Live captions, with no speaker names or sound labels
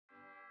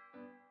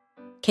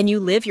Can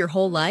you live your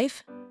whole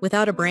life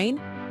without a brain?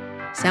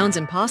 Sounds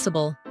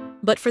impossible,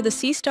 but for the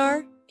sea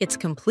star, it's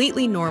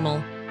completely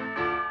normal.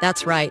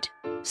 That's right.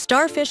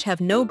 Starfish have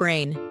no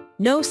brain,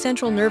 no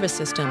central nervous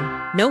system,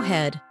 no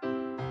head,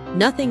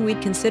 nothing we'd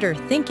consider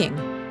thinking.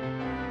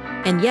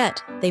 And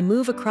yet, they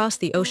move across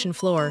the ocean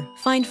floor,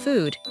 find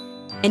food,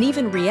 and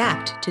even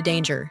react to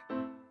danger.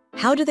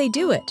 How do they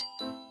do it?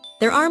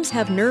 Their arms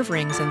have nerve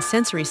rings and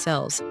sensory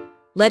cells,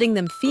 letting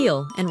them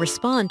feel and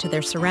respond to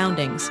their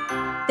surroundings.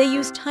 They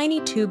use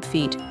tiny tube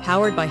feet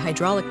powered by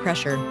hydraulic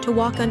pressure to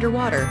walk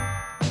underwater.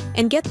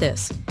 And get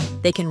this,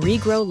 they can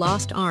regrow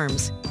lost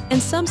arms,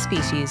 and some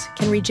species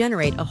can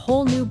regenerate a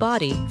whole new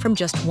body from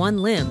just one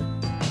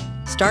limb.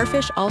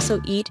 Starfish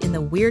also eat in the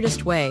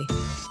weirdest way.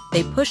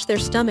 They push their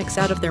stomachs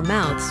out of their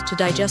mouths to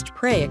digest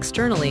prey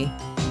externally.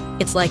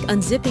 It's like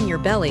unzipping your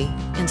belly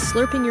and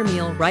slurping your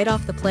meal right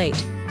off the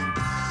plate.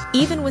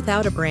 Even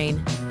without a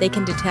brain, they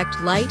can detect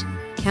light,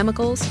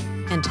 chemicals,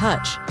 and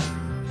touch.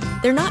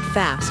 They're not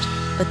fast,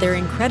 but they're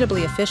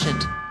incredibly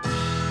efficient.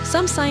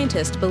 Some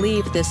scientists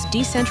believe this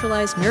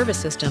decentralized nervous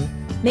system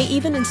may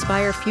even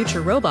inspire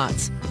future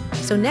robots.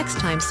 So next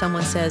time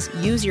someone says,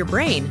 "Use your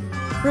brain,"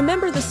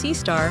 remember the sea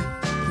star,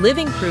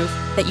 living proof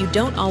that you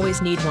don't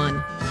always need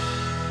one.